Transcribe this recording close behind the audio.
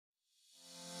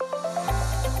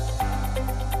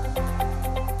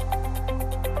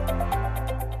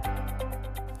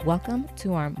Welcome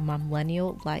to our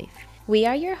Millennial Life. We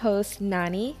are your hosts,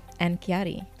 Nani and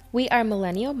Kiari. We are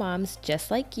millennial moms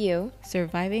just like you,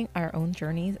 surviving our own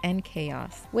journeys and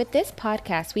chaos. With this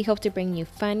podcast, we hope to bring you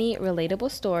funny,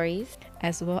 relatable stories,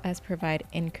 as well as provide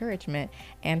encouragement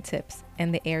and tips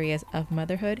in the areas of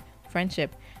motherhood,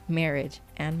 friendship, marriage,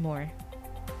 and more.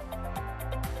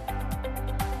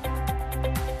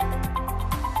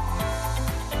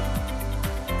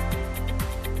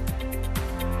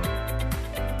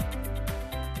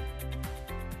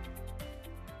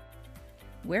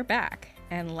 We're back,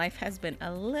 and life has been a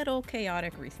little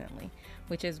chaotic recently,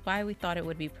 which is why we thought it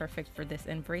would be perfect for this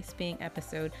Embrace Being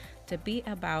episode to be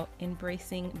about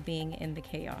embracing being in the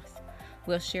chaos.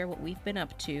 We'll share what we've been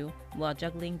up to while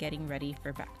juggling getting ready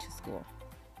for back to school.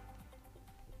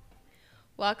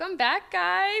 Welcome back,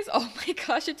 guys. Oh my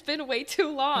gosh, it's been way too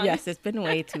long. Yes, it's been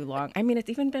way too long. I mean, it's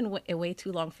even been way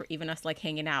too long for even us like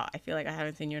hanging out. I feel like I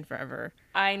haven't seen you in forever.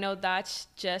 I know, that's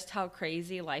just how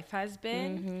crazy life has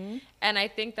been. Mm-hmm. And I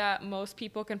think that most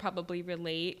people can probably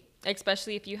relate,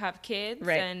 especially if you have kids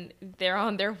and they're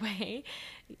on their way.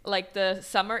 Like the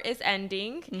summer is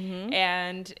ending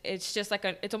and it's just like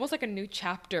it's almost like a new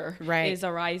chapter is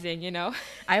arising, you know?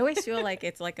 I always feel like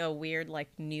it's like a weird like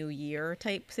new year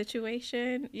type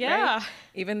situation. Yeah. Right?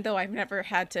 Even though I've never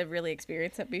had to really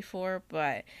experience it before.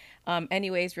 But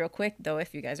anyways, real quick though,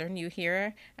 if you guys are new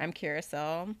here, I'm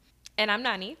Carousel. And I'm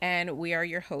Nani. And we are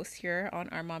your hosts here on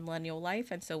our Millennial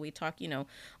Life. And so we talk, you know,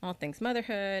 all things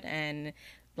motherhood and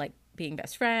like being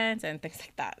best friends and things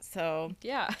like that. So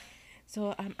yeah.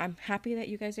 So I'm happy that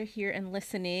you guys are here and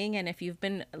listening. And if you've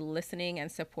been listening and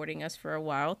supporting us for a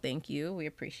while, thank you. We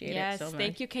appreciate it so much. Yes,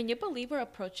 thank you. Can you believe we're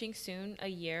approaching soon a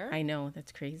year? I know.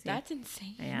 That's crazy. That's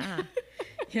insane. Yeah.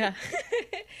 Yeah.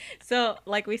 So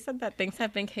like we said that things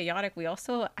have been chaotic. We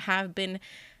also have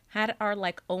had our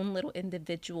like own little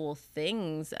individual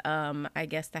things, I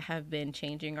guess, that have been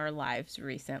changing our lives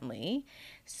recently.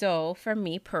 So for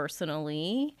me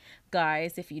personally,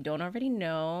 guys, if you don't already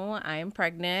know, I'm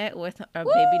pregnant with a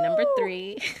baby number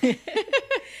 3.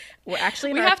 We're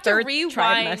actually in our third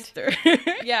trimester.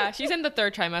 Yeah, she's in the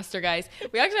third trimester, guys.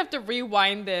 We actually have to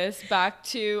rewind this back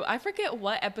to, I forget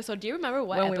what episode. Do you remember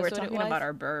what episode it was? When we were talking about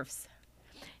our births.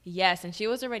 Yes, and she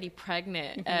was already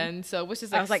pregnant, and so which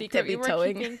is like, I was like secret.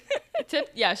 tippy-toeing.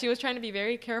 Yeah, she was trying to be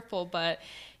very careful, but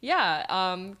yeah,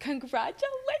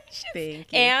 congratulations.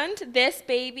 Thank you. And this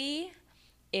baby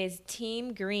is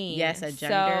Team Green. Yes, a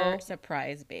gender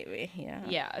surprise baby. Yeah.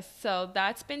 Yeah, so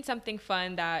that's been something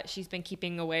fun that she's been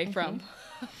keeping away from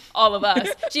all of us.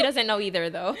 She doesn't know either,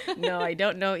 though. No, I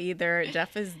don't know either.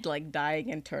 Jeff is like dying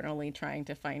internally trying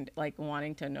to find, like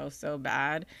wanting to know so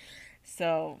bad.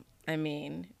 So I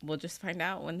mean, we'll just find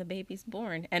out when the baby's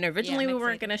born. And originally we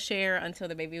weren't going to share until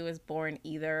the baby was born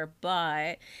either.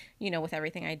 But, you know, with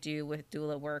everything I do with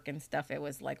doula work and stuff, it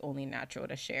was like only natural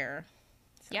to share.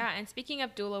 So. Yeah. And speaking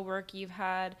of doula work, you've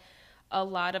had a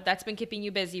lot of that's been keeping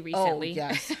you busy recently. Oh,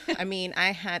 yes. I mean,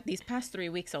 I had these past 3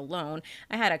 weeks alone,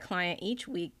 I had a client each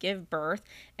week give birth,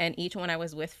 and each one I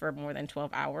was with for more than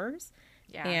 12 hours.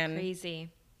 Yeah, and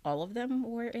crazy. All of them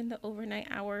were in the overnight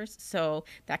hours, so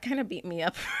that kind of beat me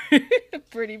up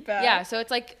pretty bad. Yeah, so it's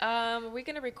like, we're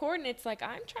gonna record, and it's like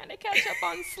I'm trying to catch up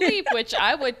on sleep, which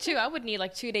I would too. I would need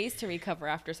like 2 days to recover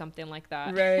after something like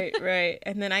that. Right.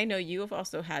 And then I know you have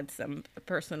also had some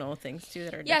personal things too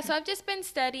that are different. So I've just been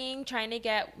studying, trying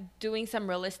to doing some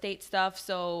real estate stuff.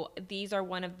 So these are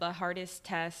one of the hardest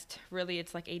tests. Really,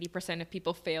 it's like 80% of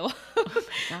people fail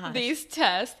these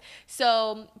tests.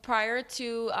 So prior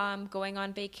to going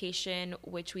on vacation,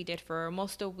 which we did for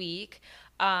almost a week,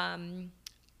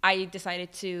 I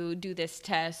decided to do this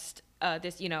test,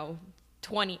 this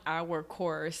 20-hour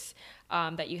course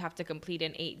that you have to complete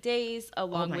in 8 days,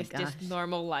 along with just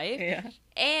normal life. Yeah.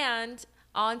 And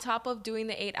on top of doing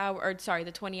the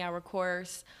 20-hour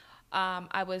course,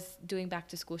 I was doing back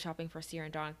to school shopping for Sierra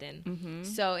and Jonathan. Mm-hmm.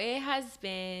 So it has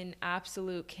been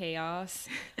absolute chaos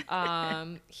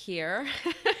here.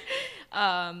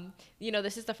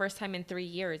 This is the first time in 3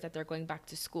 years that they're going back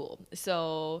to school.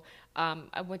 So I'm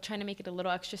trying to make it a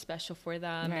little extra special for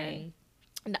them. Right.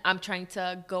 And I'm trying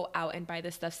to go out and buy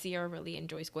the stuff. Sierra really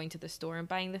enjoys going to the store and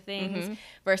buying the things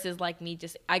versus like me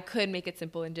I could make it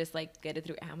simple and just like get it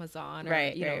through Amazon or,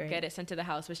 get it sent to the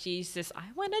house. But she's just, I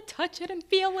want to touch it and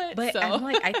feel it. But I'm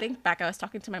like, I think back, I was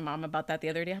talking to my mom about that the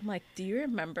other day. I'm like, do you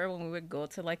remember when we would go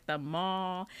to like the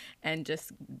mall and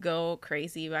just go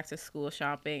crazy back to school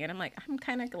shopping? And I'm like, I'm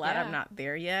kind of glad I'm not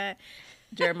there yet.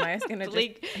 Jeremiah's gonna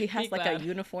he has like a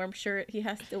uniform shirt he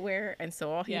has to wear, and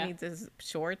so all he needs is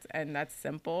shorts, and that's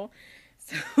simple.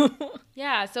 So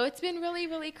Yeah, so it's been really,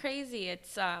 really crazy.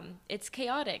 It's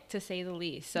chaotic to say the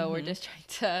least. So we're just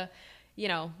trying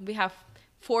to, we have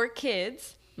 4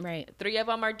 kids. right. 3 of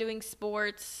them are doing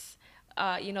sports,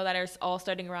 that are all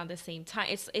starting around the same time.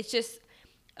 It's just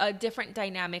a different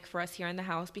dynamic for us here in the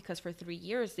house because for 3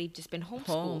 years they've just been Home,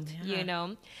 homeschooled, yeah.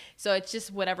 So it's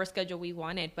just whatever schedule we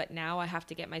wanted. But now I have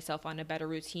to get myself on a better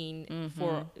routine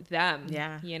for them,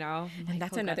 Yeah. I'm And like,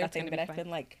 that's oh God, another that's thing gonna that be I've fun. been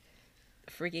like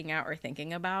freaking out or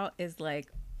thinking about is like,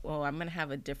 oh, I'm gonna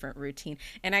have a different routine.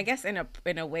 And I guess in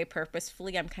a way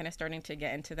purposefully I'm kind of starting to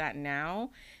get into that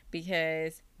now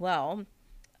because, well,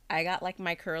 I got like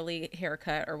my curly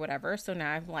haircut or whatever. So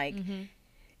now I'm like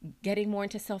getting more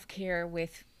into self-care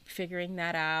with figuring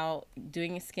that out,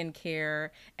 doing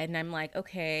skincare, and I'm like,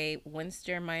 okay, once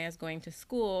Jeremiah's going to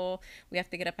school, we have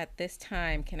to get up at this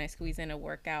time. Can I squeeze in a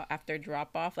workout after drop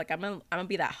off? Like I'm gonna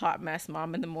be that hot mess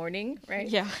mom in the morning, right?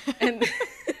 Yeah. And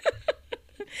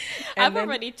I've and then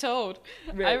already told.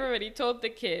 I've right. already told the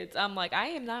kids. I'm like, I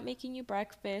am not making you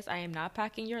breakfast. I am not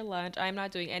packing your lunch. I'm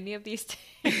not doing any of these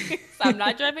things. I'm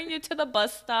not driving you to the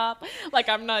bus stop. Like,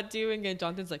 I'm not doing it.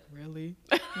 Jonathan's like, really?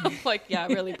 I'm like, yeah,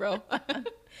 really, bro.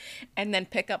 And then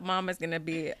pickup mom is gonna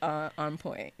be on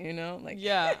point, like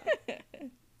Yeah.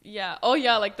 Yeah. Oh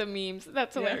yeah, like the memes.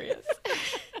 That's yeah. hilarious.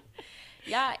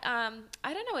 Yeah,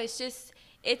 I don't know. It's just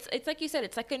it's like you said,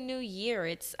 it's like a new year.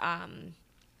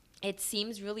 It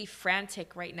seems really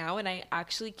frantic right now, and I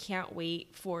actually can't wait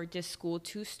for this school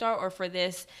to start or for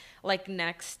this like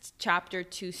next chapter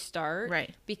to start, Right.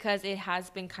 because it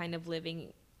has been kind of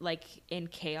living like in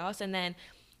chaos. And then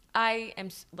I am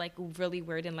like really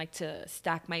weird and like to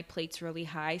stack my plates really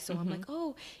high, so I'm like,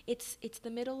 oh, it's the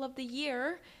middle of the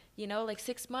year, like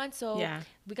 6 months, so Yeah.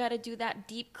 we got to do that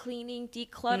deep cleaning,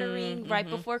 decluttering right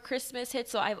before Christmas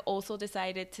hits. So I've also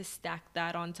decided to stack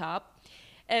that on top.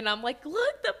 And I'm like,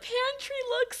 look, the pantry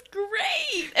looks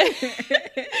great.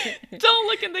 Don't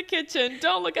look in the kitchen.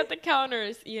 Don't look at the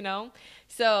counters.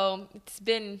 So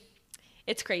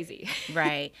it's crazy.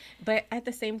 Right. But at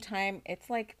the same time, it's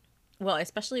like, well,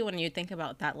 especially when you think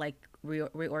about that, like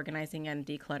reorganizing and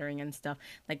decluttering and stuff,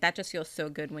 like that just feels so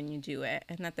good when you do it.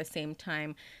 And at the same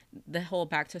time, the whole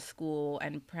back to school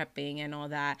and prepping and all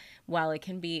that, while it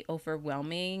can be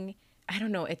overwhelming, I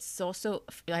don't know. It's also,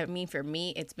 I mean, for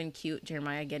me, it's been cute.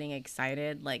 Jeremiah getting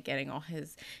excited, like getting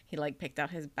he like picked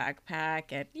out his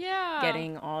backpack and Yeah.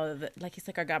 getting all of the, like he's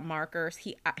like, I got markers.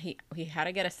 He had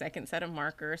to get a second set of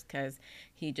markers because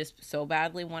he just so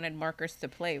badly wanted markers to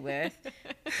play with.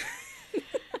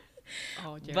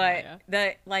 Oh, But Jeremiah.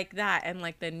 the like that and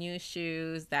like the new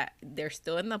shoes that they're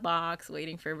still in the box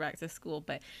waiting for back to school.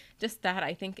 But just that,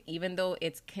 I think even though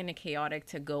it's kind of chaotic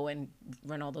to go and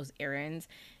run all those errands,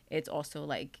 it's also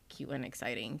like cute and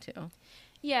exciting too.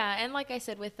 Yeah, and like I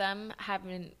said, with them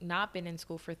having not been in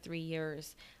school for 3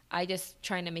 years, I just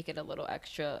trying to make it a little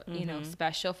extra,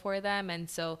 special for them, and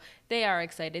so they are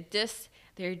excited.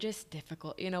 They're just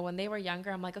difficult. When they were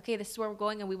younger, I'm like, okay, this is where we're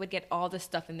going, and we would get all the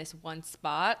stuff in this one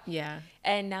spot. Yeah.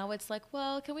 And now it's like,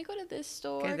 well, can we go to this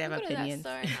store? 'Cause they Can have we go to that opinions.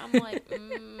 store? And I'm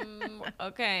like,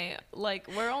 okay, like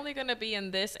we're only gonna be in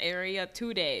this area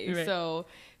 2 days, Right. so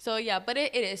yeah. But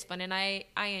it is fun, and I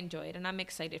enjoy it, and I'm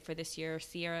excited for this year.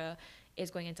 Sierra is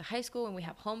going into high school, and we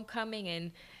have homecoming,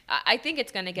 and I think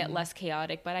it's gonna get less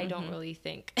chaotic, but I don't really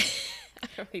think. I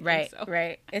don't really Right, think so.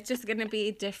 right. It's just gonna be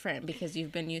different because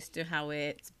you've been used to how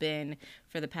it's been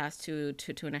for the past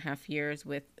 2.5 years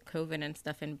with COVID and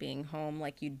stuff and being home.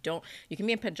 Like you can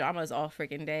be in pajamas all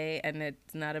freaking day and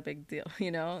it's not a big deal,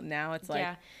 Now it's like,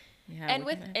 Yeah. yeah, And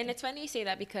we're gonna have to. it's funny you say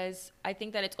that, because I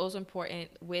think that it's also important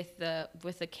with the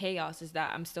chaos is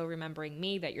that I'm still remembering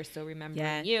me, that you're still remembering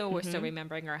Yes. you, we're still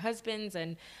remembering our husbands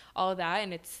and all that,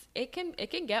 and it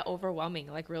can get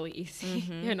overwhelming like really easy.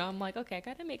 I'm like, okay, I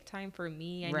gotta make time for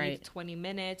me. I Right. need 20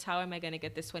 minutes. How am I gonna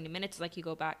get this 20 minutes? Like you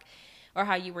go back, or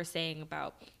how you were saying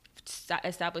about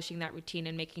establishing that routine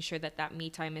and making sure that me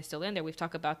time is still in there. We've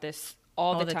talked about this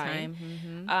all All the the time.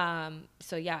 time.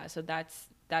 So yeah, so that's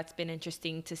been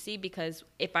interesting to see, because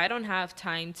if I don't have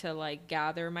time to like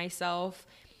gather myself,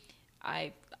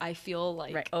 I feel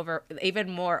like Right, even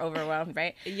more overwhelmed,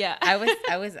 right? Yeah. I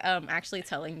was actually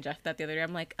telling Jeff that the other day.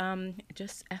 I'm like,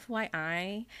 just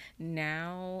FYI,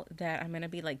 now that I'm gonna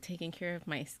be like taking care of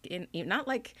my skin, not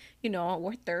like,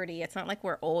 we're 30, it's not like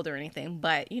we're old or anything,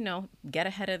 but get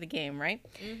ahead of the game, right?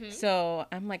 So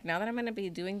I'm like, now that I'm gonna be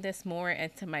doing this more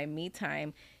into my me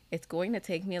time, it's going to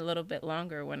take me a little bit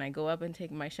longer when I go up and take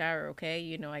my shower,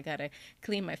 okay? I got to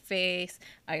clean my face.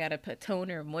 I got to put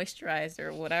toner,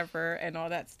 moisturizer, whatever, and all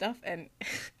that stuff. And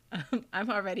I'm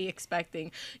already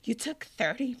expecting, you took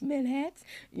 30 minutes,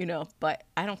 but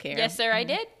I don't care. yes, sir, I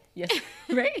did. Yes,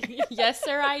 right. Yes,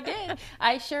 sir, I did.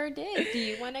 I sure did. Do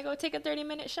you want to go take a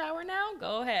 30-minute shower now?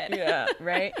 Go ahead. Yeah,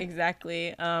 right,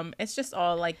 exactly. It's just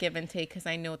all like give and take because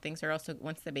I know things are also,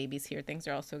 once the baby's here, things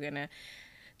are also gonna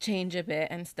change a bit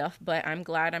and stuff. But I'm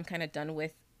glad I'm kind of done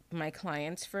with my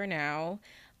clients for now.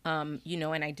 And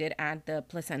I did add the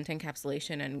placenta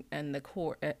encapsulation and the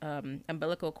cord,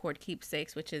 umbilical cord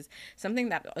keepsakes, which is something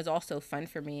that is also fun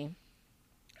for me.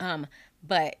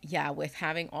 But yeah, with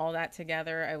having all that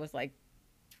together, I was like,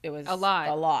 it was A lot.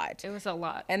 a lot. It was a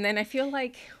lot. And then I feel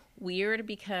like weird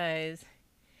because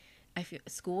I feel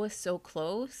school is so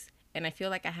close, and I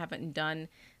feel like I haven't gone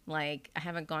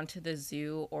to the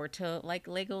zoo or to like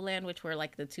Legoland, which were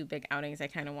like the two big outings I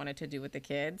kind of wanted to do with the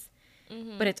kids.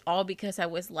 Mm-hmm. But it's all because I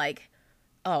was like,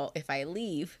 oh, if I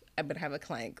leave, I'm gonna have a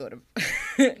client go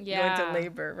Yeah. into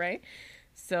labor, right?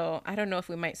 So I don't know if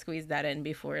we might squeeze that in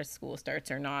before school starts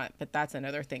or not, but that's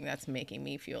another thing that's making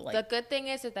me feel like The good thing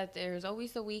is that there's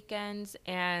always the weekends,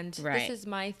 and Right. this is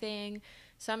my thing.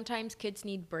 Sometimes kids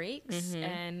need breaks, Mm-hmm.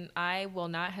 and I will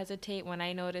not hesitate when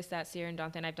I notice that Sierra and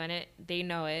Dante, and I've done it, they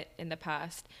know it in the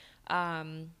past.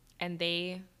 And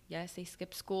yes, they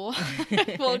skip school.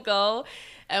 We'll go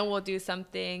and we'll do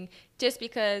something just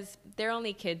because they're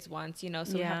only kids once, so we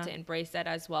have Yeah. to embrace that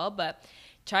as well. But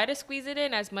try to squeeze it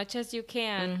in as much as you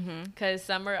can because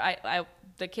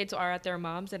the kids are at their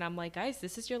moms, and I'm like, guys,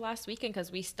 this is your last weekend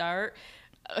because we start.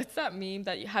 It's that meme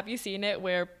have you seen it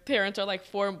where parents are like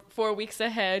 4 weeks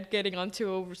ahead getting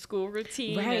onto a school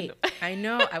routine? Right. And I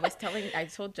know. I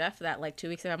told Jeff that like 2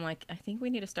 weeks ago. I'm like, I think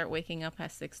we need to start waking up at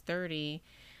 6:30,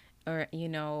 or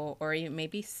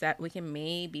maybe we can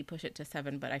maybe push it to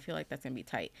 7, but I feel like that's gonna be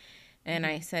tight. And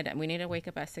I said we need to wake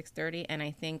up at 6:30, and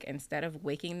I think instead of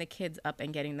waking the kids up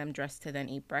and getting them dressed to then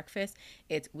eat breakfast,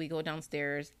 it's we go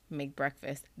downstairs, make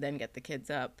breakfast, then get the kids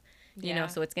up. Yeah.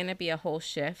 So it's gonna be a whole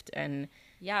shift, and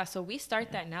yeah, so we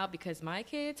start that now because my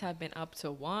kids have been up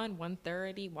to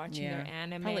 1:30 watching their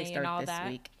anime probably start and all this that.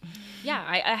 week.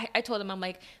 Yeah, I told them, I'm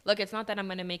like, look, it's not that I'm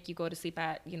gonna make you go to sleep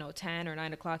at 10 or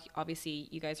 9 o'clock. Obviously,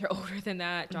 you guys are older than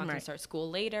that. Jonathan Right. starts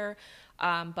school later,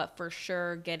 but for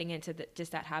sure, getting into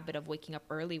just that habit of waking up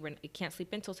early. When you can't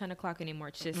sleep until 10 o'clock anymore.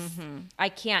 It's just I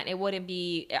can't. I wouldn't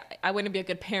be a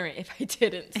good parent if I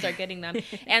didn't start getting them.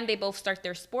 And they both start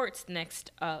their sports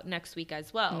next week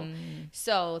as well.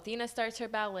 So Athena starts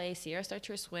her ballet, Sierra starts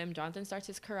her swim, Jonathan starts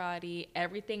his karate.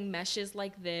 Everything meshes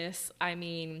like this. I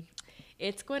mean,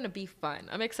 it's going to be fun.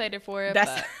 I'm excited for it.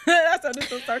 That's But that sounded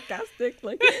so sarcastic.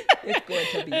 Like it's going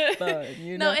to be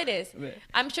fun. no, it is. But-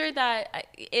 I'm sure that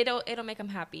it'll make them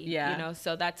happy. Yeah.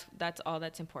 So that's all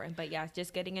that's important. But yeah,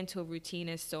 just getting into a routine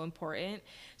is so important.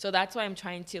 So that's why I'm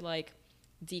trying to like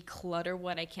declutter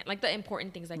what I can, like the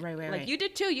important things, like Right. you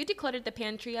did too. You decluttered the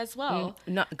pantry as well.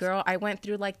 No, girl, I went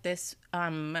through like this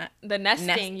The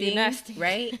nesting, you nesting.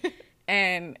 right?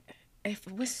 And it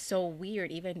was so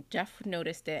weird. Even Jeff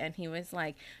noticed it, and he was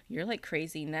like, "You're like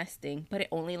crazy nesting," but it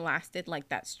only lasted like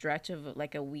that stretch of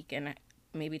like a week and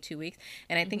maybe 2 weeks.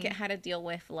 And I think it had to deal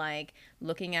with like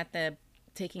looking at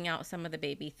taking out some of the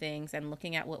baby things and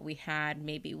looking at what we had,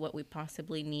 maybe what we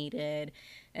possibly needed,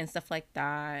 and stuff like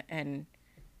that. And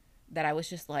that I was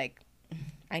just like,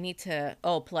 I need to,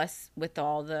 plus with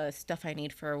all the stuff I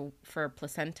need for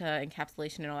placenta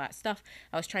encapsulation and all that stuff,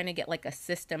 I was trying to get like a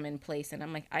system in place, and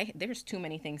I'm like, there's too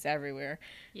many things everywhere.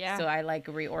 Yeah. So I like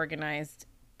reorganized.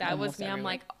 That was almost me. I'm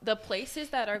everywhere. like, the places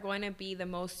that are going to be the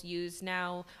most used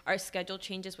now are schedule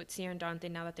changes with Sierra and Dante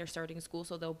now that they're starting school.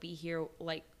 So they'll be here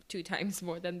like 2 times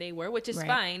more than they were, which is Right.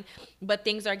 fine. But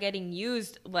things are getting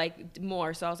used like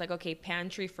more. So I was like, okay,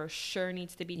 pantry for sure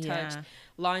needs to be touched. Yeah.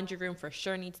 Laundry room for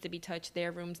sure needs to be touched.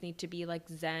 Their rooms need to be like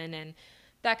zen and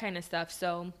that kind of stuff.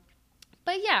 So,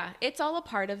 but yeah, it's all a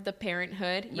part of the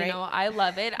parenthood. You Right. know, I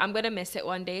love it. I'm going to miss it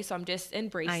one day. So I'm just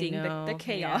embracing the know,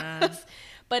 chaos. yeah.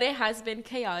 But it has been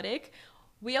chaotic.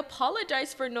 We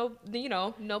apologize for no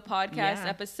podcast Yeah.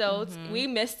 episodes. We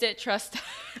missed it. Trust us.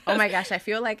 Oh my gosh, I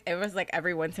feel like it was like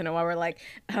every once in a while we're like,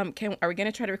 are we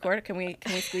gonna try to record it? Can we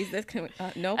squeeze this? Can we?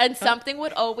 No. And something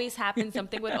would always happen.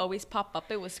 Something would always pop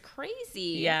up. It was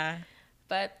crazy. Yeah.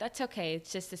 But that's okay.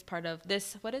 It's just this part of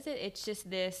this. What is it? It's just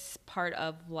this part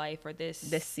of life, or this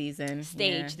season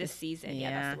stage, yeah. this season.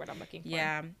 Yeah, that's the word I'm looking for.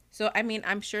 Yeah. So, I mean,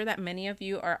 I'm sure that many of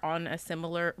you are on a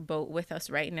similar boat with us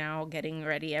right now, getting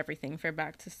ready everything for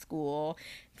back to school,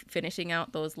 finishing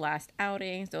out those last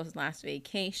outings, those last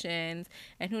vacations.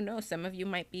 And who knows, some of you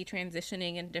might be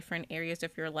transitioning in different areas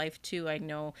of your life too. I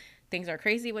know things are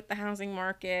crazy with the housing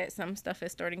market. Some stuff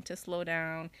is starting to slow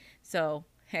down. So,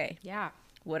 hey. Yeah.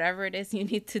 Whatever it is you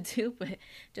need to do, but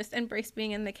just embrace being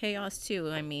in the chaos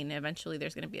too. I mean, eventually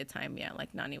there's going to be a time,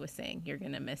 like Nani was saying, you're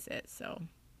going to miss it. So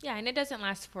Yeah, and it doesn't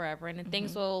last forever, and then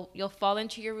things you'll fall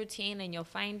into your routine and you'll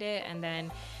find it, and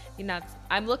then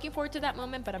I'm looking forward to that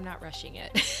moment, but I'm not rushing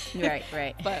it.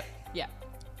 Right. But yeah.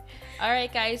 All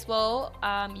right, guys. Well,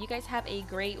 you guys have a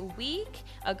great week,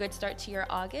 a good start to your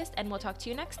August, and we'll talk to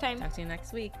you next time. Talk to you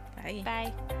next week. Bye.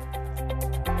 Bye.